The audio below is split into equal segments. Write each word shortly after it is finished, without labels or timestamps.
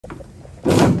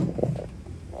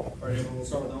right, and we'll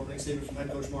start with the opening statement from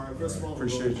head coach Mario Cristobal.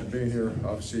 Appreciate you being here.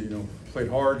 Obviously, played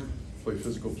hard, played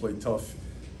physical, played tough.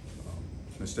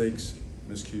 Mistakes,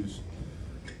 miscues,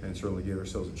 and certainly gave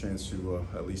ourselves a chance to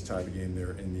at least tie the game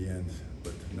there in the end,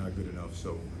 but not good enough.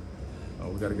 So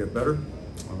we got to get better.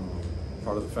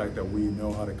 Part of the fact that we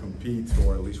know how to compete,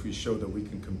 or at least we showed that we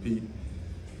can compete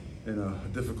in a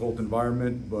difficult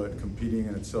environment, but competing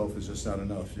in itself is just not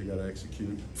enough. You got to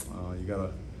execute. You got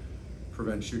to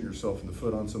prevent shooting yourself in the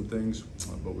foot on some things,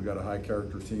 but we got a high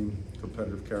character team.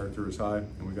 Competitive character is high,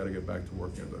 and we got to get back to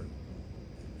working better.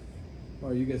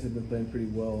 Well, you guys have been playing pretty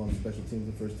well on special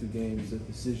teams the first two games. The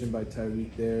decision by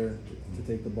Tyreek there to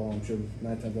take the ball, I'm sure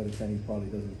 9 times out of 10 he probably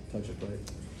doesn't touch it, right?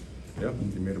 Yeah,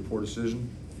 he made a poor decision.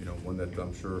 One that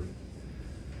I'm sure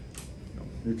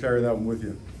you carry that one with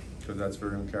you, because that's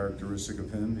very uncharacteristic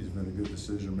of him. He's been a good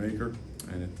decision maker,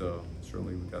 and it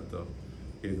certainly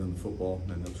gave them the football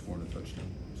and ended up scoring a touchdown.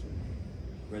 So.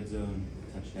 Red zone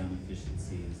touchdown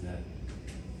efficiency, is that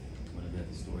one of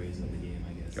the stories of the game,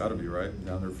 I guess? Got to be, right?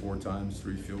 Down there 4 times,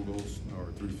 3 field goals, or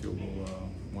 3 field goal,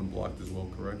 1 blocked as well,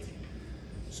 correct?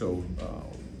 So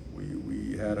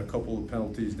we had a couple of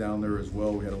penalties down there as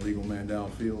well. We had a legal man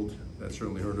downfield. That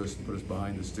certainly hurt us and put us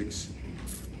behind the sticks.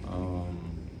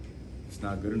 It's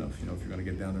not good enough. If you're going to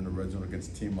get down in the red zone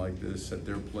against a team like this at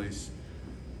their place,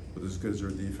 with as good as their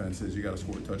defense is, you got to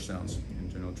score touchdowns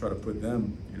and try to put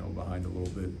them behind a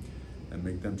little bit and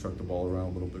make them truck the ball around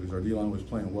a little bit, because our D-line was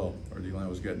playing well. Our D-line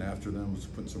was getting after them, was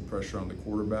putting some pressure on the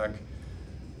quarterback.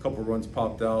 A couple runs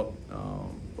popped out,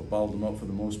 but bottled them up for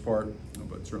the most part.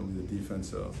 But certainly the defense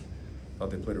thought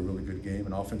they played a really good game,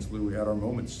 and offensively we had our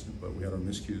moments, but we had our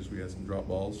miscues. We had some drop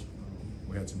balls.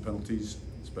 We had some penalties,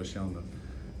 especially on the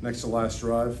next to last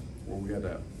drive where we had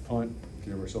that punt,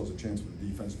 gave ourselves a chance with the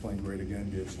defense playing great again,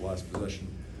 gave us the last possession,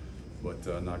 but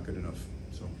not good enough.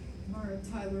 So. Mario,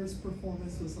 Tyler's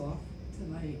performance was off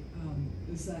tonight.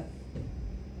 Is that,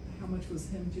 how much was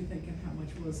him, do you think, and how much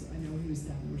was, I know he was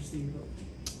down the receiver?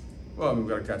 Well, we've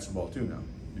got to catch the ball too now,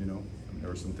 there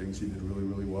were some things he did really,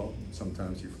 really well.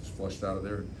 Sometimes he was flushed out of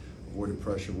there, avoided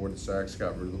pressure, avoided sacks,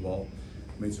 got rid of the ball.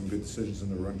 Made some good decisions in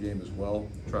the run game as well.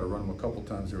 Tried to run him a couple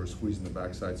times. They were squeezing the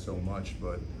backside so much,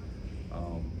 but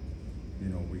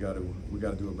we got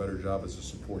to do a better job as a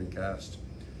supporting cast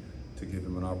to give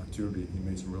him an opportunity. He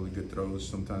made some really good throws.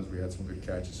 Sometimes we had some good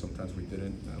catches. Sometimes we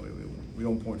didn't. We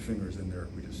don't point fingers in there.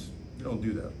 We don't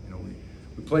do that.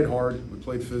 We played hard. We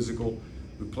played physical.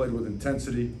 We played with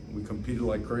intensity. We competed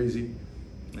like crazy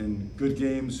in good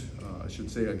games. I should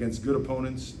say against good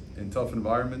opponents in tough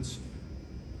environments.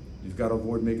 You've got to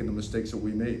avoid making the mistakes that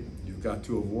we made. You've got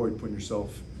to avoid putting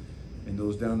yourself in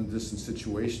those down and distance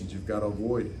situations. You've got to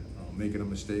avoid making a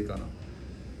mistake on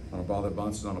a ball that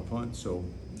bounces on a punt. So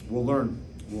we'll learn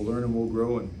and we'll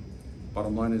grow. And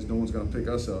bottom line is, no one's going to pick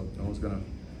us up. No one's going to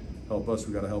help us.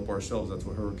 We got to help ourselves. That's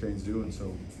what Hurricanes do, and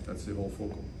so that's the whole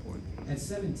focal point. At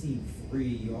 17-3,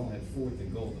 you all had 4th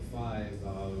and goal to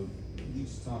 5. You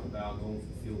just talk about going for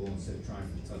the field goal instead of trying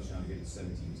for the touchdown to get it 17-10.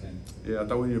 Yeah, I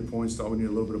thought we needed points. Thought we needed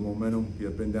a little bit of momentum. He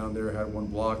had been down there, had 1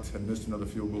 blocked, had missed another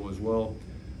field goal as well.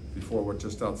 Before we're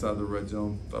just outside the red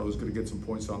zone. Thought I was going to get some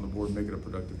points on the board and make it a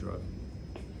productive drive.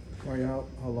 Mario,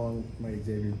 how long might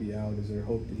Xavier be out? Is there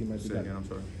hope that he might be back? Say again, I'm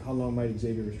sorry. How long might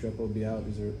Xavier Restrepo be out?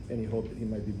 Is there any hope that he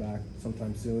might be back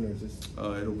sometime soon, or is this?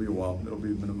 It'll be a while. It'll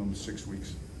be a minimum of 6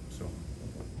 weeks. So.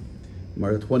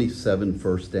 Mario, 27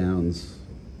 first downs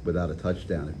without a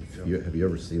touchdown. Have you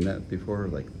ever seen that before?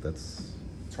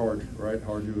 It's hard, right?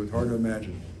 Hard to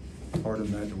imagine. Hard to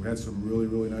imagine. We had some really,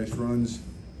 really nice runs.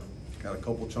 Got a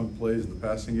couple chunk plays in the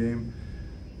passing game,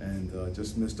 and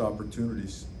just missed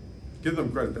opportunities. Give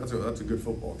them credit. That's a good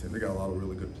football team. They got a lot of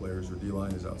really good players. Their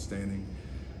D-line is outstanding.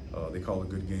 They call a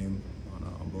good game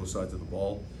on both sides of the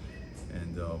ball,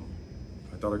 and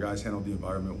I thought our guys handled the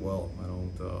environment well.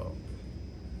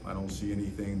 I don't see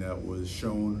anything that was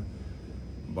shown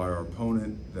by our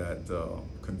opponent that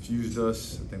confused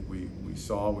us. I think we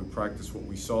practiced what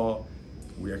we saw.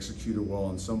 We executed well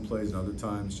on some plays, and other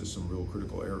times just some real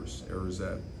critical errors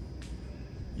that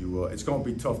it's going to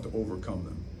be tough to overcome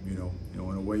them.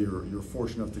 In a way, you're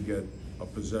fortunate enough to get a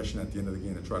possession at the end of the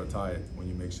game to try to tie it when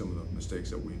you make some of the mistakes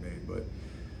that we made. But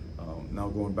now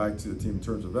going back to the team in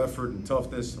terms of effort and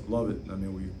toughness, love it. I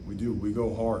mean, we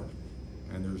go hard,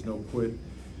 and there's no quit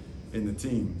in the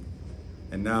team.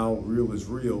 And now real is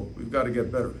real. We've got to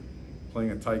get better.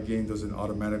 Playing a tight game doesn't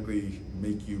automatically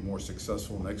make you more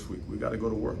successful next week. We got to go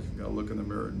to work. We got to look in the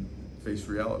mirror and face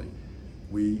reality.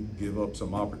 We give up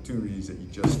some opportunities that you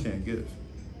just can't give,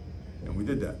 and we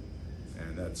did that,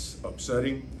 and that's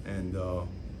upsetting. And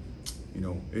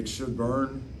it should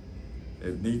burn.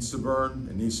 It needs to burn.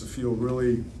 It needs to feel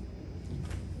really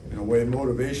in a way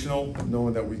motivational,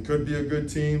 knowing that we could be a good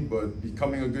team, but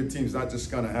becoming a good team is not just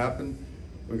gonna happen.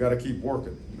 We gotta keep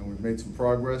working. We've made some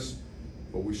progress,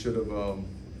 but we should have,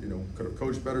 could have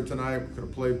coached better tonight, we could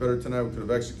have played better tonight, we could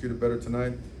have executed better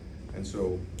tonight. And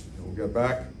so, we'll get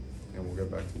back, and we'll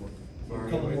get back to work.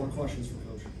 A couple more questions for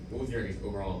Coach. What was your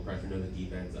overall impression of the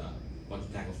defense? Bunch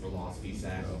of tackles for loss, few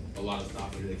sacks, a lot of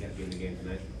stopping that kept you in the game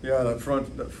tonight. Yeah, that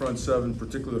front seven,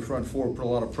 particularly the front four, put a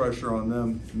lot of pressure on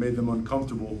them, made them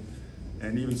uncomfortable.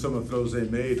 And even some of those they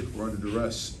made were under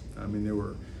duress. I mean, they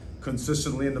were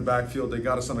consistently in the backfield. They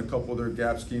got us on a couple of their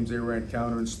gap schemes. They ran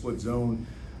counter and split zone.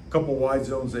 A couple wide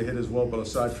zones they hit as well, but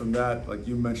aside from that, like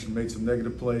you mentioned, made some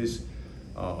negative plays.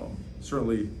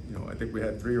 Certainly, I think we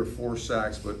had 3 or 4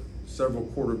 sacks, but several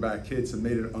quarterback hits and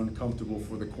made it uncomfortable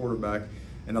for the quarterback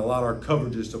and allowed our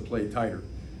coverages to play tighter.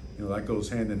 That goes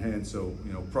hand in hand. So,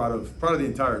 proud of the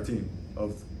entire team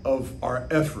of our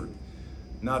effort,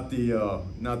 not the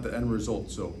end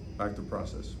result. So back to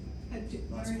process.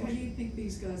 Larry, how do you think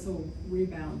these guys will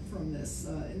rebound from this,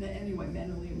 in any way,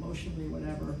 mentally, emotionally,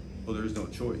 whatever? Well, there's no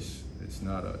choice.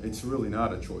 It's really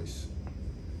not a choice.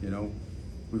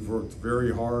 We've worked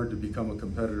very hard to become a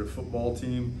competitive football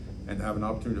team and to have an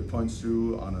opportunity to punch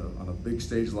through on a big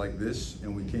stage like this,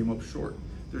 and we came up short.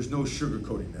 There's no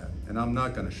sugarcoating that, and I'm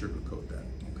not gonna sugarcoat that,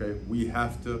 okay? We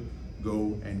have to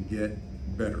go and get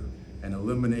better and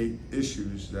eliminate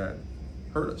issues that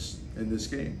hurt us in this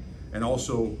game. And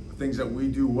also things that we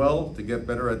do well to get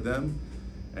better at them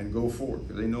and go forward,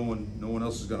 because no one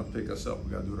else is gonna pick us up.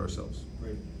 We gotta do it ourselves.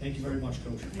 Great. Thank you very much,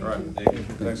 Coach. All right, Thank you.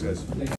 thanks guys.